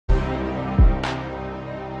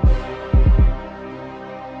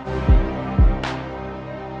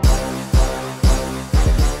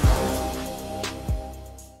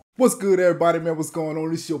What's good, everybody, man? What's going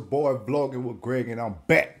on? It's your boy Vlogging with Greg, and I'm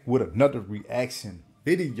back with another reaction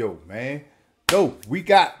video, man. Yo, we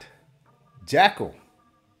got Jackyl.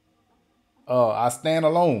 I Stand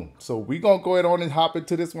Alone. So we gonna go ahead on and hop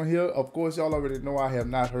into this one here. Of course, y'all already know I have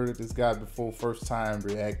not heard of this guy before. First time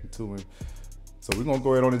reacting to him. So we're gonna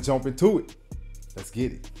go ahead on and jump into it. Let's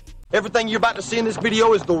get it. Everything you're about to see in this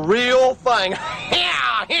video is the real thing.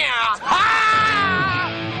 Yeah, yeah, ha!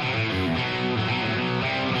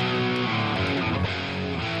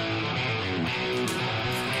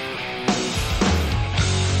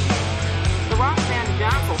 The rock band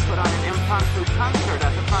Jackyl put on an impromptu concert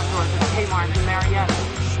at the front doors of Kmart in Marietta.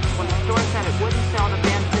 When the store said it wouldn't sell the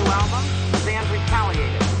band's new album, the band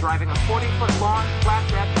retaliated, driving a 40-foot long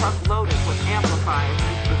flatbed truck loaded with amplifiers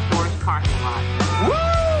into the store's parking lot. Woo!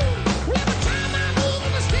 Every time I move,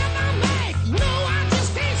 the step I make, you know I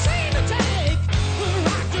just can't seem to take the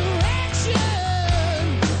right direction.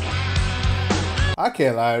 I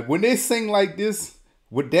can't lie. When they sing like this,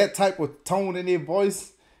 with that type of tone in their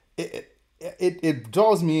voice, it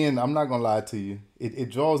draws me in. I'm not gonna lie to you. It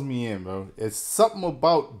draws me in, bro. It's something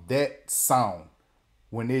about that sound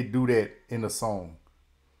when they do that in a song.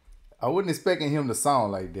 I wasn't expecting him to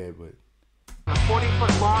sound like that, but A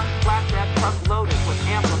 40-foot long flatbed truck loaded with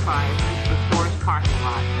amplifiers into the store's parking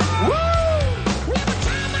lot. Woo! Every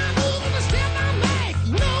time I move, the step I make,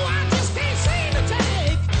 you know I just can't seem to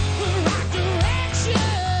take the right direction.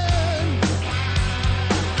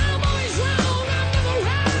 I'm always wrong, I'm never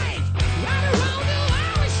right. Right or wrong, there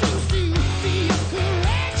always seems to be a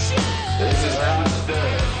correction. This is how it's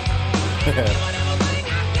done. Everything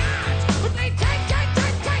I got, but they take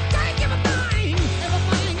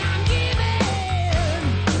everything I'm giving.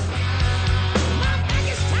 My back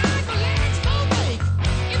is tied, my legs go weak.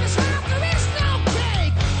 In this life there is no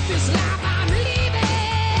cake. This life I'm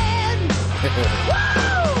living. Woo! I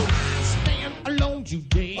stand alone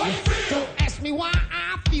today. Don't ask me why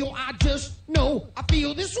I feel, I just know I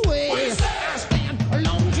feel this way. I stand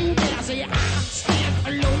alone today. I say I stand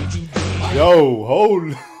alone today.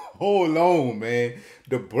 yo, hold on, man.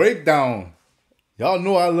 The breakdown. Y'all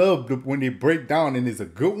know I love when they break down and it's a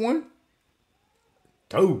good one.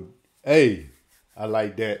 Dude, hey, I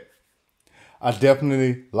like that. I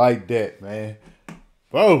definitely like that, man.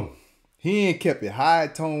 Bro, he ain't kept it high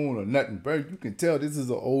tone or nothing, bro. You can tell this is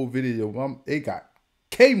an old video. It got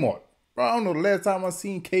Kmart. Bro, I don't know the last time I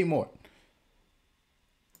seen Kmart.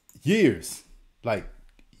 Years. Like,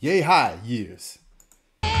 yay high years.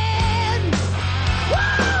 I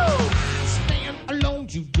stand alone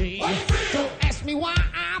today. Don't ask me why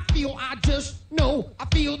I feel, I just know I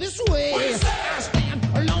feel this way. I stand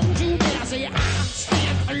alone today. I say I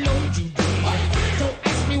stand alone today. Don't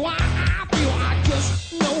ask me why I feel, I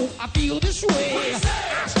just know I feel this way.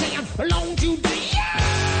 I stand alone today.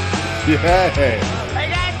 Yeah. They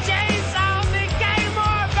got chainsaws in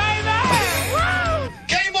Kmart, baby! Woo!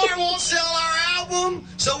 Kmart won't sell our album,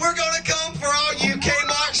 so we're gonna come for all you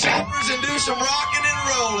Kmart shoppers and do some rocking and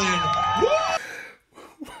rolling.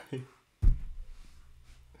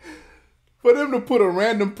 For them to put a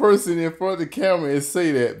random person in front of the camera and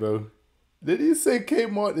say that, bro. Did he say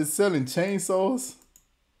Kmart is selling chainsaws?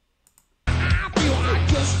 I feel, I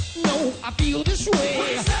just know I feel this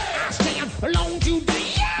way. I stand alone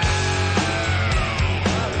today.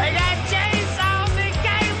 They got chainsaws in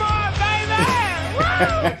Kmart, baby! Woo!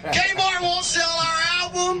 Kmart won't sell our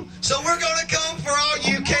album, so we're gonna come for all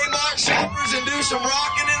you Kmart shoppers and do some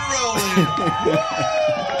rocking and rolling.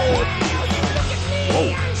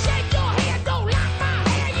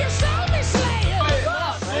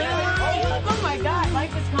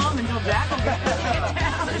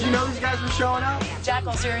 Did you know these guys were showing up?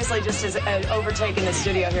 Jackyl seriously just has overtaken the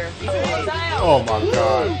studio here. Oh my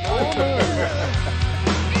God.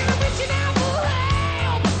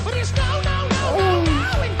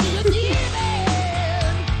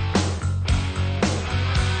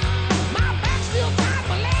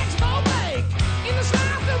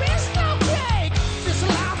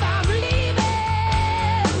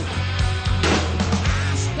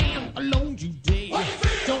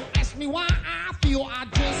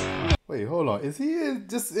 Wait, hold on. Is he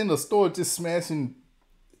just in the store just smashing?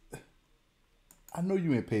 I know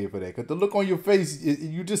you ain't paid for that, because the look on your face,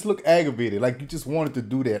 you just look aggravated, like you just wanted to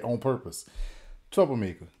do that on purpose.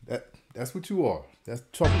 Troublemaker. That's what you are. That's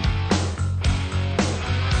trouble. Ain't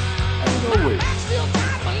no way.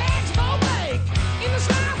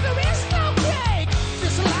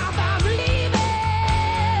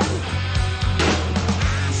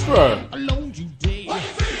 Bruh.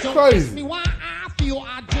 Crazy.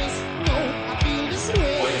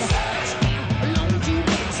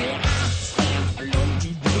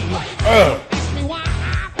 Ask me why I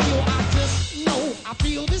feel, I just know I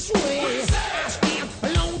feel this way. I stand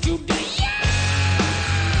alone today. Yeah!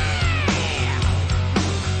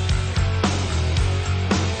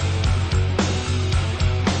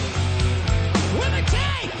 When they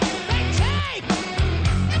take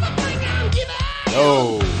everything I'm giving.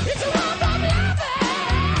 Oh. It's a world I'm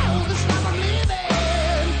loving. This life I'm living.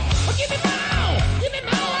 Oh, give me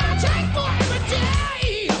more, I'll take more every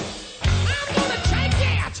day. I'm gonna take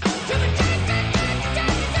it to the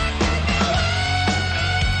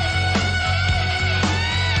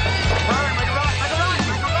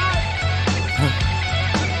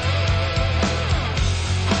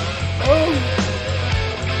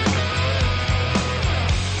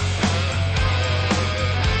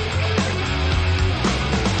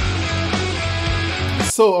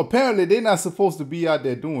So apparently they're not supposed to be out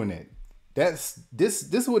there doing that.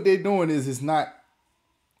 This is what they're doing is it's not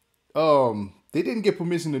they didn't get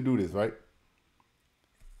permission to do this, right?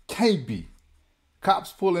 Can't be.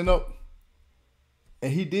 Cops pulling up,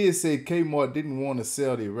 and he did say Kmart didn't want to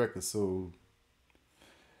sell their records, so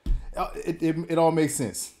it all makes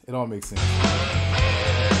sense. It all makes sense.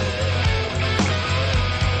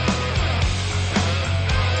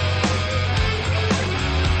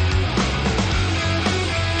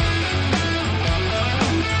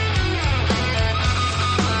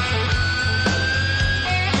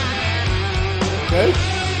 Okay.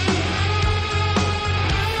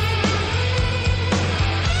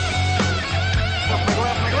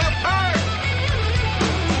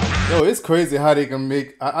 Yo, it's crazy how they can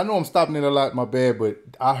make. I know I'm stopping it a lot, my bad, but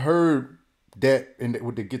I heard that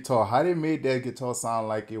with the guitar, how they made that guitar sound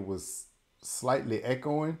like it was slightly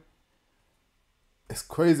echoing. It's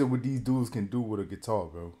crazy what these dudes can do with a guitar,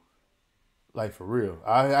 bro. Like for real.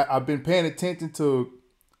 I've been paying attention to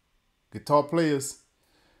guitar players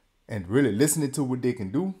and really listening to what they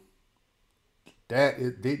can do.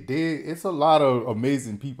 It's a lot of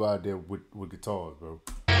amazing people out there with guitars, bro.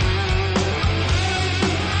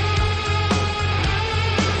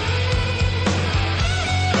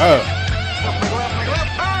 I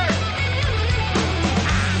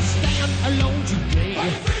stand alone today.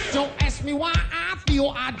 Don't ask me why I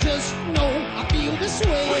feel, I just know I feel this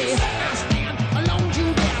way. I stand alone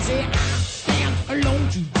today. I say I stand alone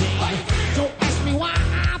today. Don't ask me why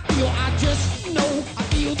I feel, I just know I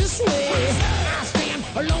feel this way. I stand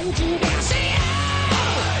alone today. I say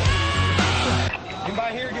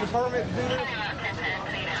Anybody here get a permit to do this?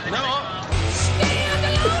 No. stand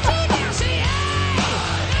alone today. I say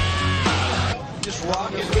Just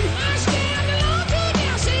rock it. I stand alone today.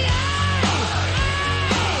 I say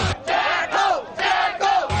Jackyl!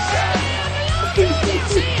 Jackyl!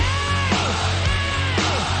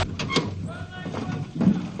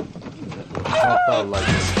 Out like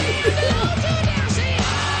this.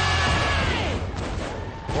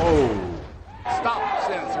 Whoa. Stop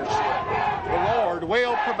censorship. The Lord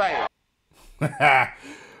will prevail.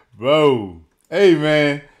 Bro. Hey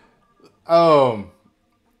man.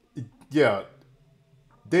 Yeah.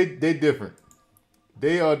 They different.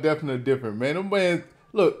 They are definitely different, man. Them man,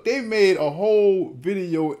 look, they made a whole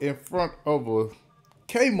video in front of a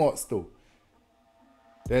Kmart store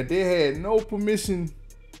that they had no permission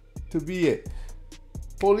to be at.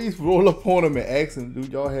 Police roll up on them and ask them, do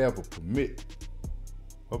y'all have a permit?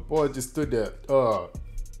 My boy just stood there,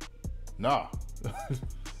 nah.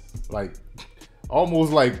 Like,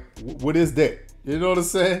 almost like, what is that? You know what I'm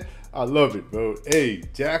saying? I love it, bro. Hey,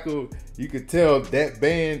 Jackyl, you can tell that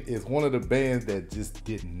band is one of the bands that just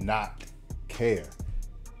did not care.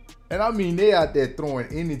 And I mean, they out there throwing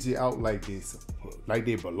energy out like this, like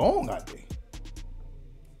they belong out there.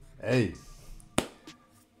 Hey,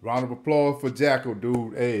 round of applause for Jackyl,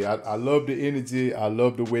 dude. Hey, I love the energy. I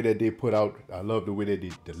love the way that they put out. I love the way that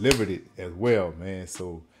they delivered it as well, man.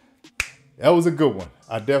 So that was a good one.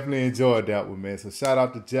 I definitely enjoyed that one, man. So shout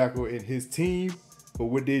out to Jackyl and his team for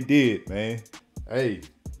what they did, man. Hey,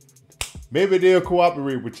 maybe they'll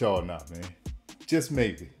cooperate with y'all now, man. Just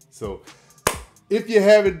maybe. So if you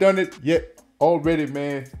haven't done it yet already,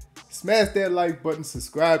 man, smash that like button,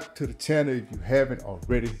 subscribe to the channel if you haven't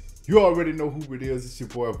already. You already know who it is. It's your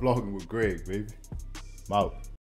boy Vlogging with Greg, baby. I'm out.